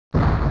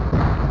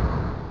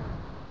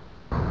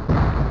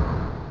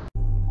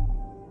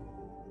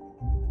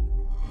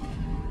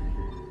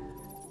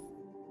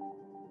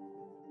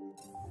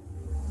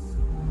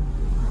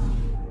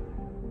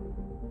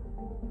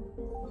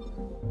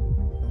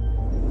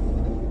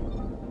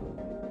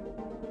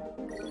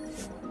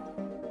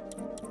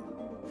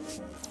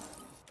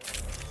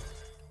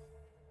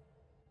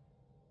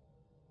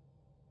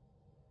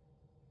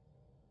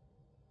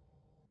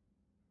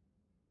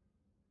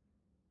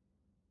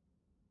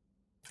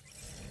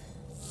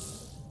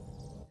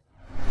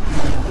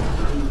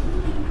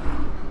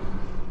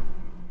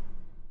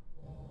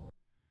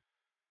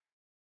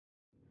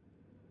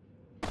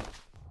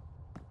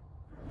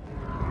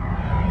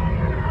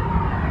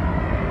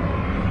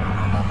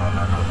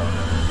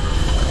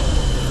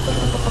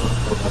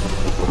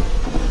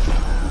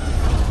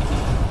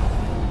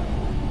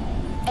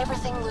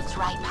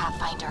That's right,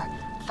 Pathfinder.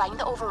 Find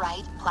the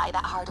override, apply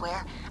that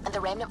hardware, and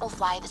the Remnant will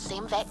fly the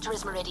same vector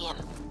as Meridian.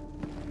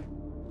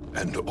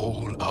 And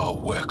all our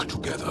work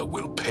together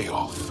will pay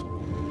off.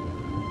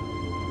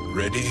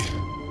 Ready?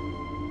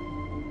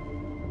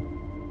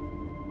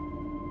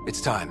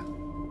 It's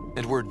time.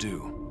 And we're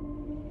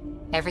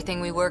due. Everything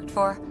we worked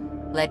for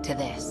led to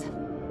this.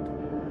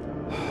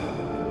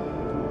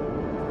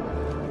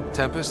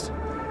 Tempest,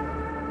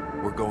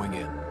 we're going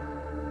in.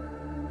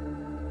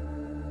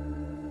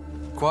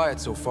 Quiet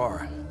so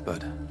far,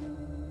 but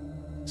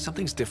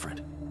something's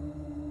different.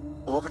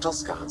 Orbital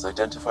scans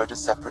identified a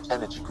separate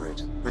energy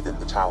grid within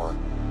the tower.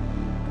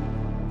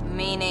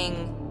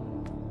 Meaning...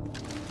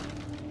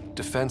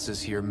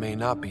 Defenses here may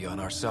not be on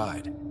our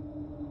side.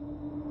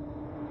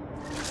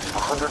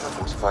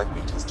 145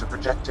 meters to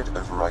projected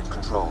override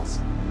controls.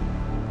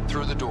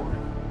 Through the door.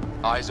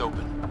 Eyes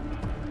open.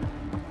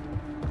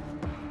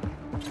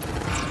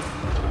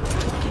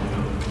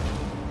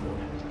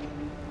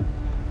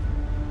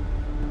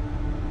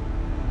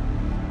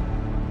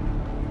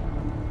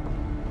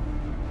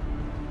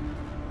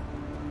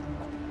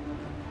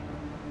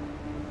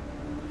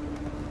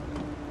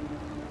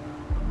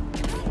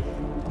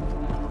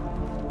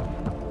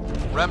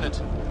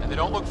 Remnant, and they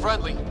don't look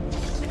friendly.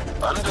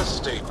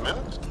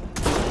 Understatement.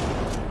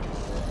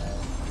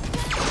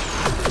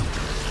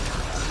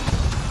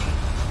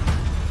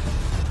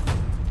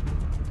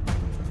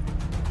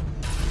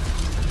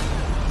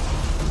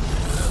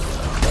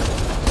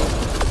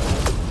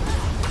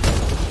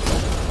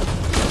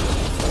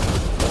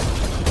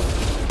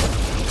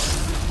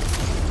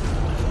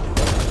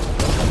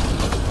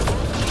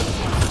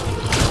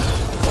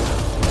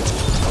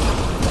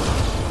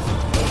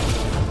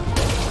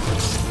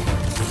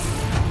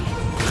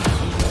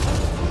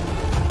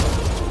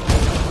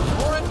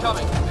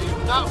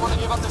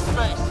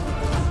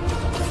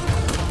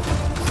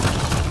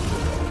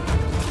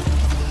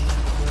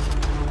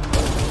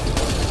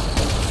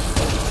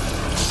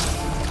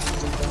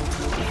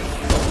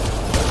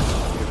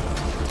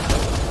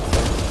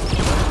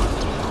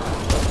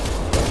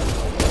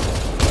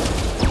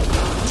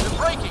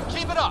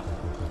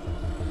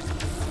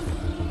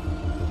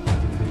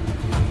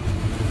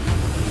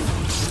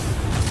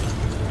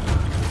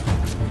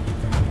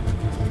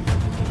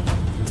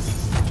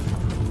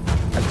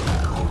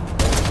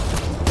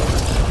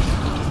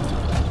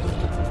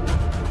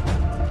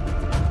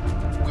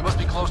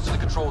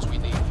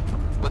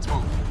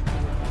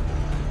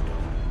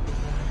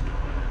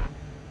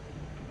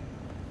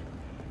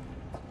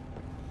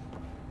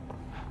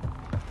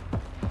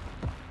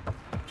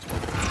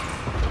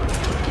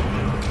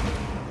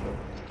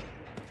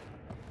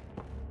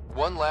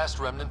 One last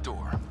Remnant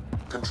door.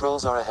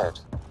 Controls are ahead.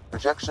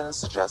 Projections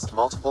suggest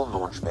multiple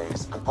launch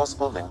bays and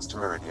possible links to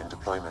Meridian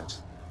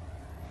deployment.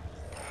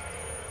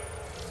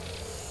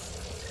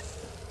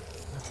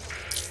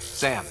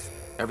 Sam,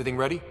 everything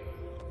ready?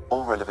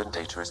 All relevant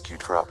data is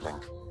queued for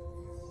uplink.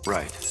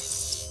 Right.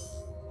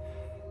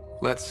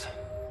 Let's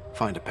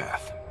find a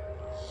path.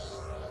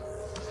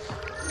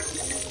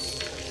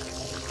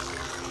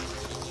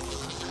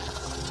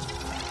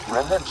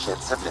 Remnant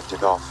ships have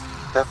lifted off.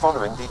 They're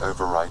following the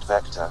override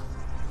vector.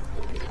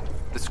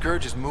 The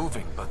Scourge is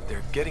moving, but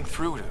they're getting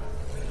through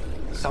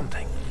to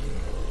something.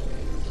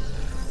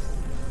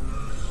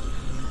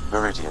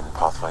 Meridian,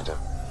 Pathfinder.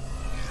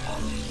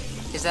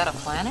 Is that a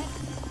planet?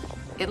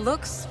 It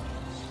looks...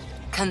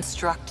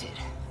 constructed.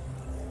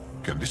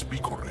 Can this be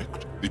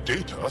correct? The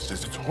data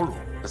says it's hollow.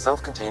 A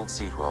self-contained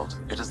seed world.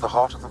 It is the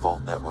heart of the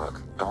Vault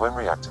network, and when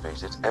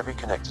reactivated, every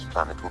connected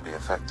planet will be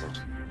affected.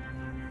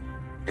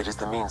 It is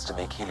the means to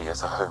make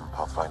Helios a home,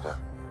 Pathfinder.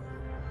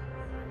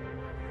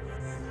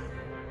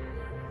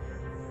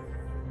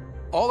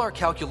 All our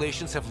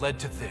calculations have led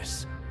to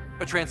this.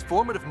 A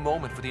transformative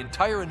moment for the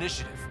entire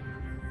initiative.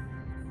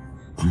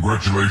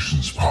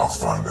 Congratulations,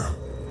 Pathfinder.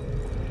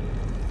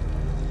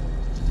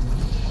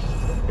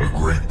 A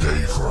great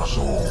day for us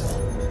all.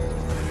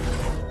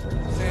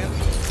 Sam,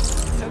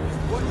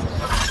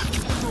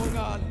 what's going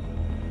on?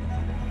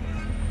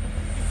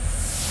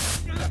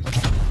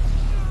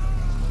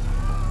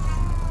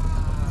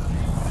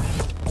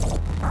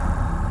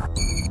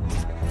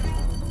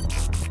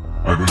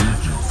 I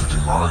believed you,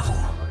 fitting rival,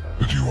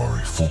 but you are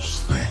a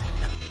false thing,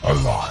 a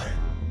lie.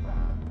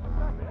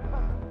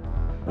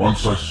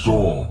 Once I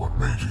saw what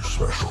made you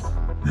special,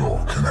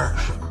 your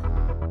connection.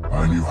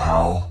 I knew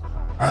how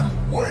and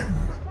when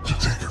to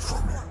take it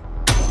from you.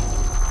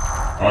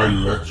 I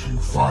let you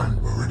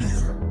find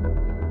Meridian,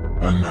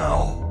 and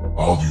now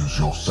I'll use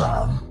your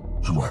SAM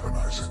to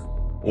weaponize it.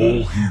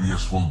 All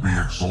Helios will be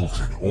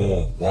exalted,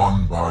 or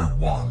one by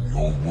one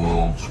your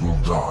worlds will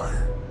die,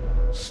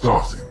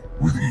 starting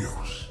with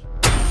Eos.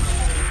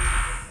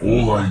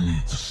 All I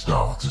need to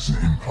start is an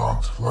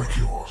implant like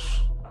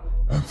yours.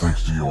 And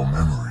thanks to your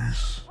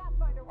memories,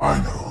 I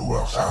know who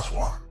else has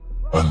one.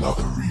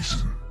 Another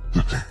reason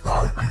to take the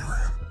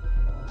Hyperion.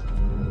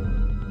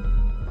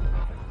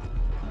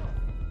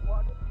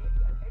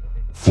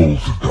 Fall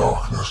to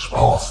darkness,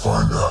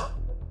 Pathfinder.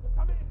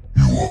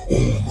 You are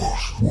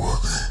almost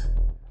worthy.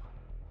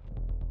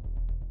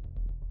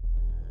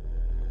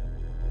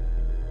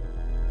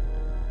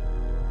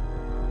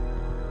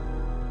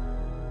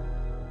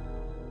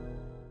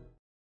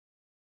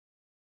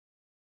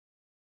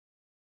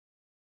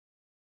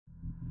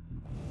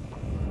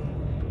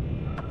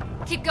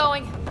 keep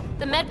going.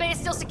 The medbay is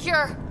still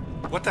secure.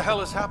 What the hell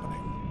is happening?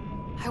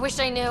 I wish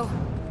I knew.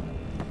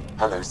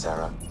 Hello,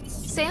 Sarah.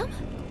 Sam?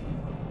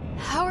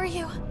 How are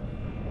you?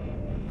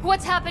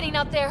 What's happening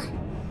out there?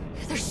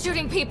 They're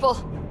shooting people.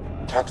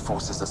 Cat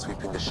forces are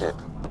sweeping the ship.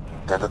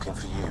 They're looking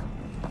for you.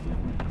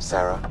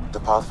 Sarah,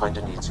 the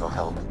Pathfinder needs your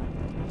help.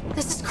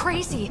 This is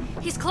crazy.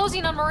 He's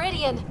closing on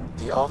Meridian.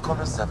 The Archon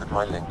has severed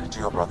my link to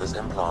your brother's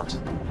implant.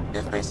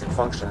 If basic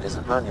function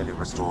isn't manually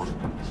restored,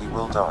 he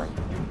will die.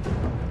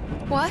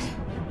 What?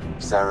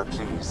 Sarah,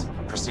 please,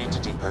 proceed to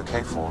Depot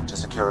K4 to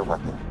secure a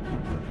weapon.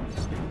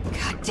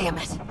 God damn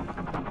it.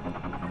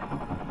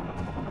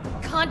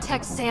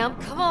 Contact, Sam.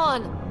 Come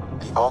on.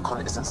 The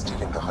Archon isn't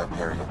stealing the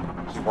Hyperion.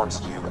 He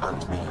wants you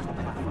and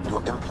me.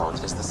 Your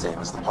implant is the same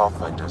as the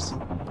Pathfinder's.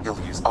 He'll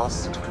use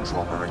us to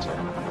control Meridian,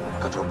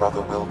 and your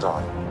brother will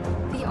die.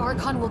 The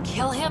Archon will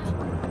kill him?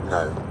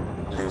 No,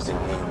 losing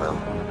me will.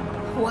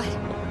 What?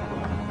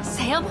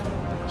 Sam?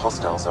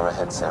 Hostiles are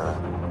ahead, Sarah.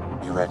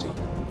 You ready?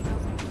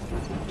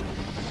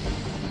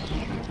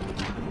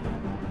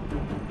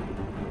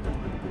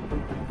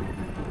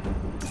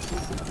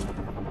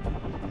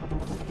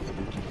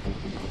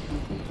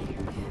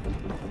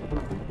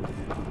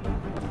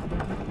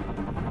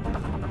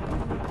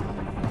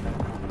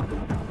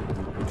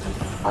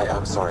 I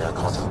am sorry I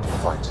can't help you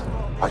fight.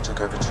 I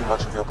took over too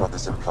much of your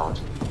brother's implant,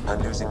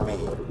 and losing me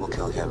will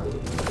kill him.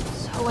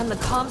 So when the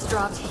comms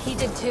dropped, he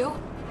did too?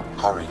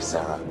 Hurry,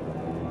 Sarah.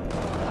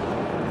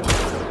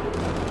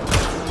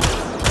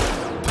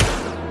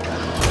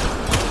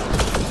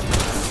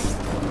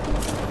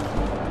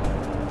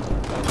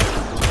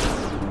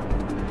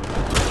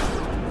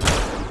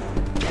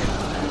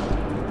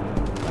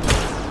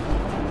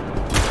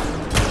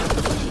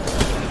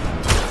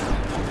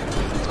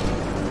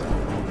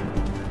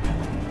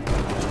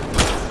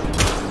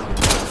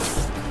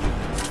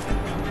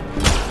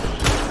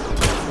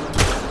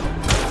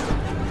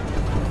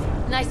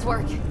 Nice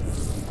work.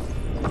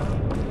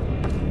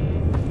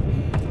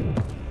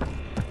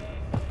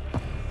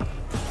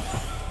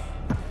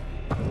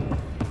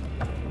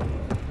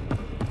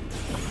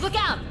 Look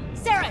out!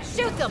 Sarah,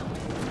 shoot them!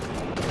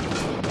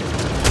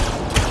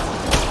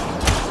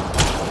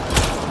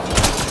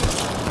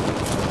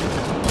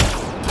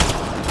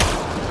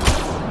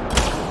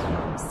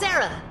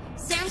 Sarah,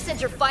 Sam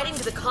said you're fighting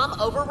to the comm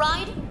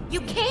override?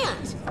 You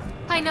can't!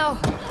 I know.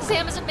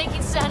 Sam isn't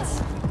making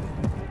sense.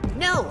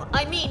 No,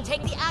 I mean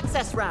take the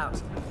access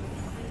route.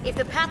 If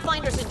the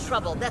Pathfinder's in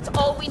trouble, that's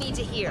all we need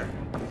to hear.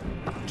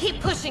 Keep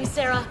pushing,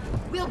 Sarah.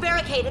 We'll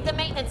barricade at the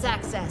maintenance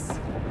access.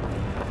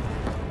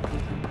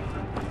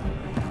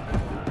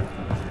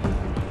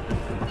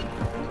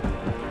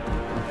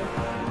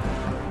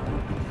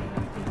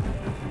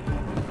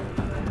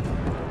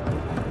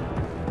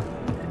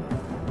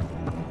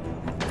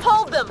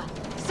 Hold them!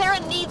 Sarah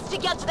needs to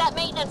get to that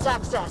maintenance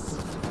access.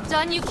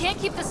 Dunn, you can't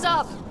keep this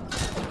up.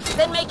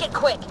 Then make it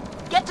quick.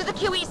 Get to the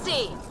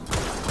QEC.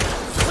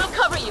 We'll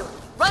cover you.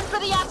 Run for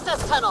the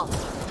access tunnel.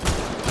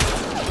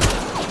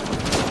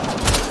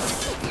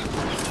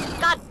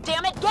 God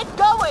damn it, get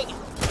going!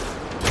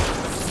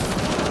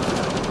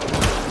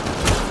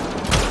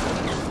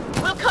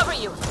 We'll cover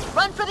you.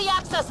 Run for the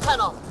access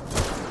tunnel.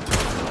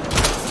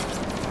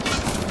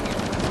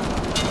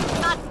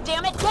 God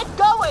damn it, get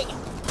going!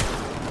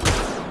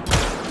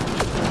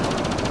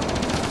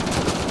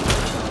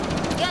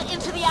 Get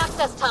into the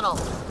access tunnel.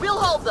 We'll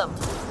hold them.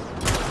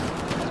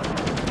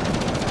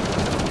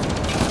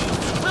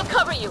 We'll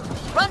cover you.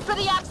 Run for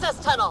the access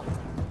tunnel.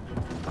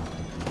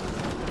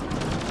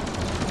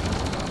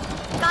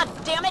 God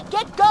damn it,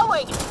 get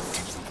going!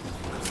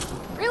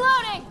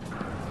 Reloading!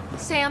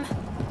 Sam,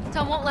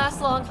 Dunn won't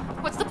last long.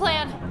 What's the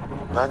plan?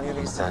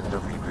 Manually send a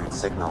reboot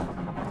signal.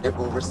 It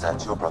will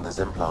reset your brother's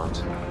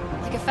implant.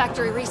 Like a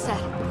factory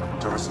reset.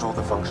 To restore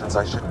the functions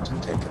I shouldn't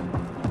have taken.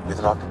 With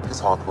luck,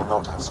 his heart will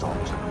not have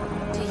stopped.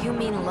 Do you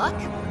mean luck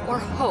or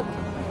hope?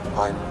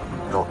 I'm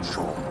not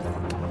sure.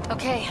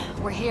 Okay,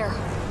 we're here.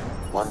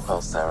 One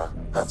pulse, Sarah.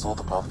 That's all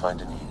the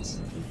Pathfinder needs.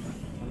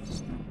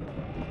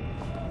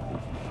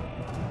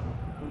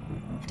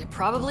 And it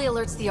probably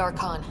alerts the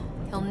Archon.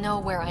 He'll know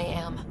where I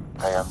am.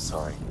 I am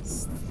sorry.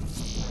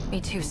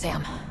 Me too,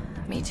 Sam.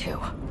 Me too.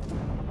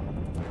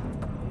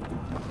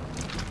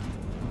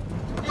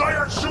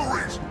 Liar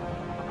Shurit!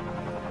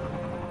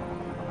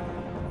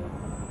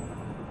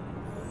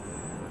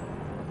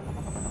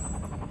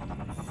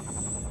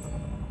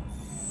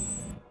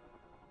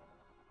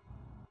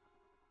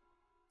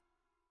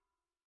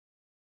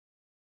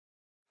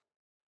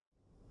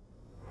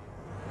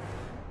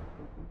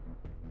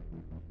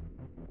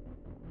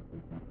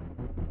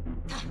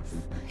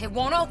 It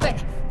won't open!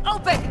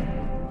 Open!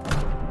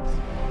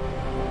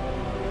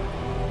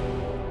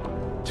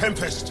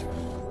 Tempest,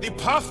 the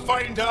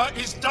Pathfinder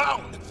is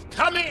down!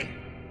 Come in!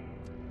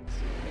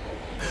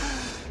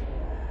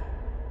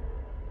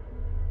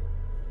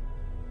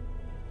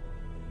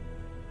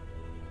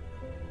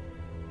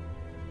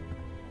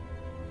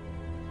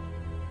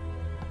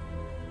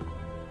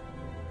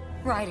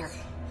 Ryder.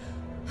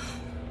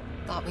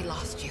 Thought we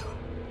lost you.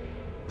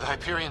 The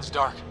Hyperion's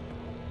dark.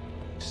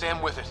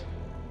 Sam with it.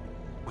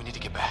 We need to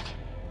get back.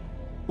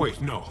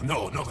 Wait, no.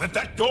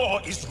 That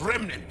door is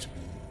Remnant.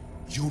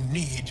 You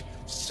need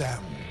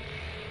Sam.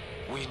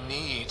 We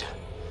need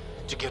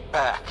to get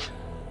back.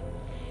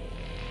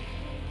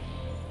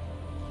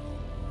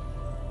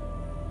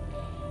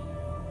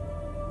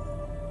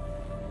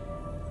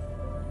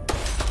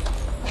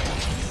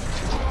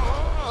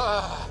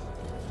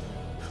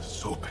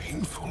 So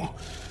painful.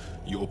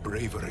 Your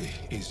bravery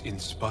is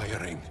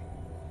inspiring.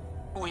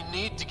 We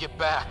need to get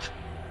back.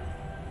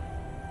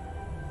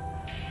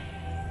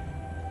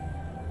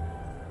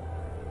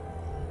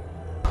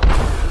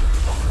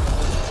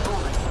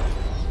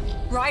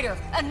 Ryder,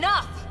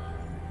 enough!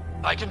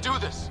 I can do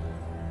this.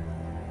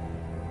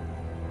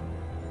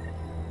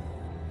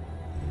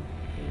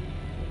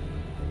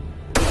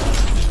 I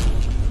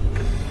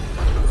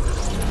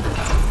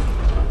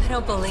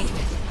don't believe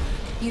it.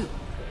 You...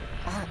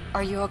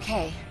 Are you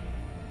okay?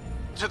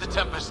 To the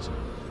Tempest.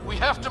 We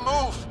have to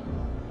move.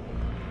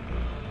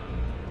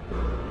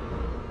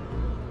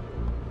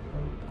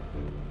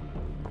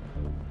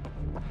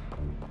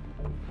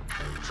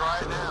 Try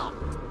it now.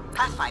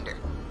 Pathfinder.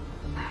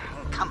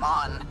 Come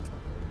on.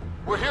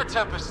 We're here,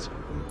 Tempest.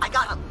 I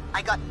got him.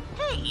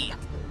 Hey!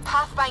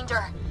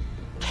 Pathfinder!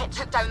 Kit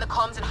took down the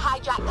comms and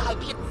hijacked the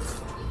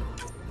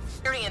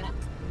Hyperion.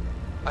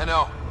 I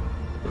know.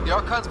 The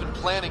Archon's been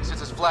planning since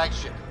his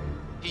flagship.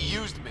 He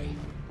used me.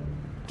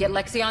 Get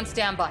Lexi on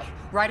standby.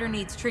 Ryder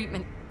needs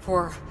treatment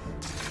for...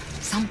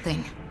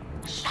 something.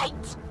 Shite!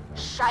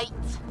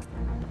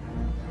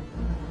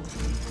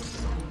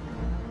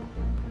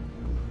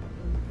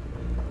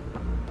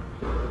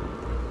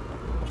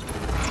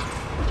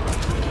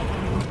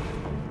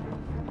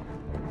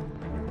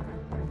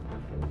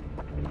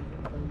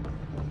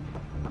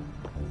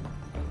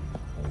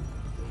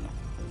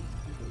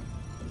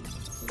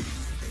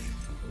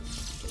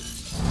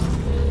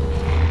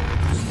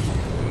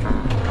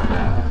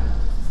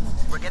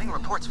 We're getting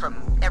reports from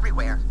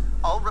everywhere.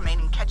 All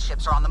remaining Ket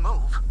ships are on the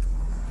move.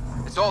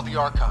 It's all the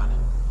Archon.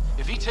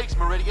 If he takes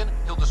Meridian,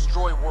 he'll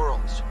destroy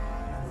worlds.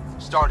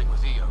 Starting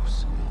with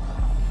Eos.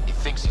 He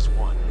thinks he's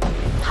won.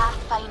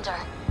 Pathfinder.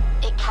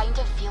 It kind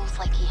of feels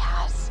like he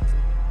has.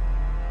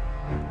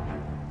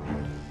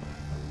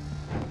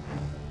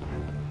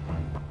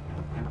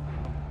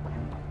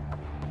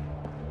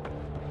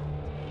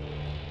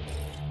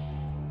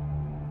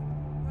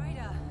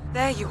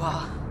 There you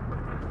are.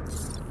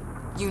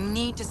 You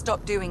need to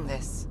stop doing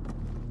this.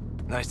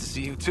 Nice to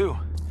see you too.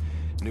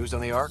 News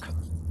on the Ark?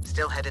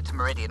 Still headed to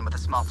Meridian with a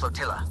small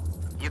flotilla.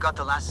 You got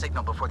the last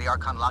signal before the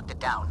Archon locked it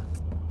down.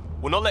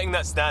 We're not letting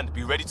that stand.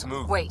 Be ready to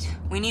move. Wait,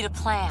 we need a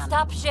plan.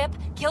 Stop ship,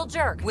 kill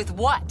Jerk. With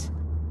what?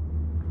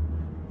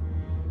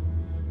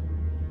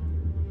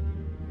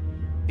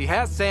 He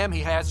has Sam,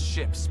 he has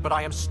ships, but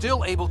I am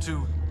still able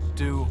to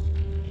do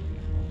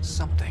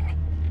something.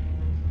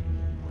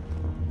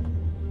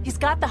 He's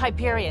got the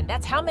Hyperion.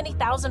 That's how many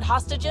thousand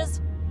hostages?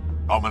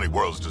 How many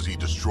worlds does he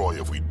destroy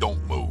if we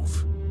don't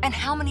move? And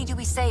how many do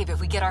we save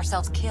if we get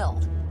ourselves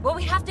killed? Well,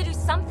 we have to do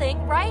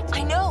something, right?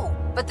 I know,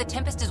 but the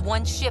Tempest is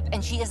one ship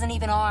and she isn't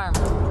even armed.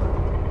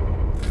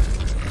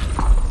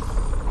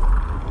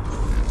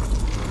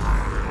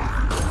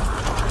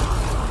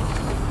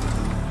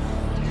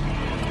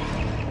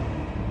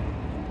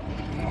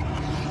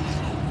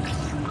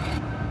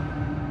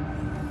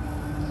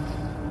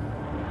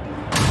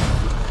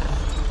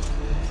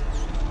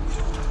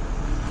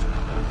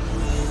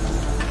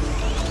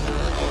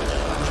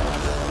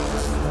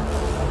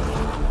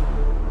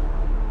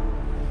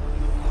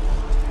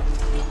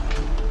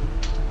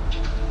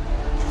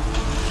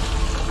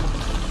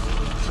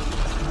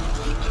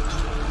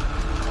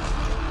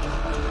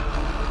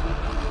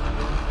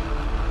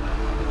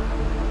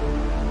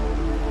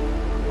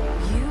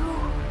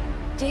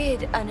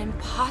 An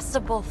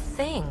impossible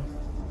thing.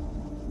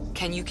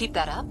 Can you keep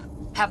that up?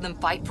 Have them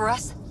fight for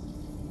us?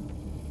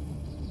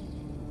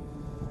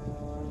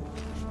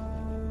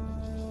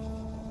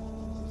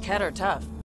 Ket are tough.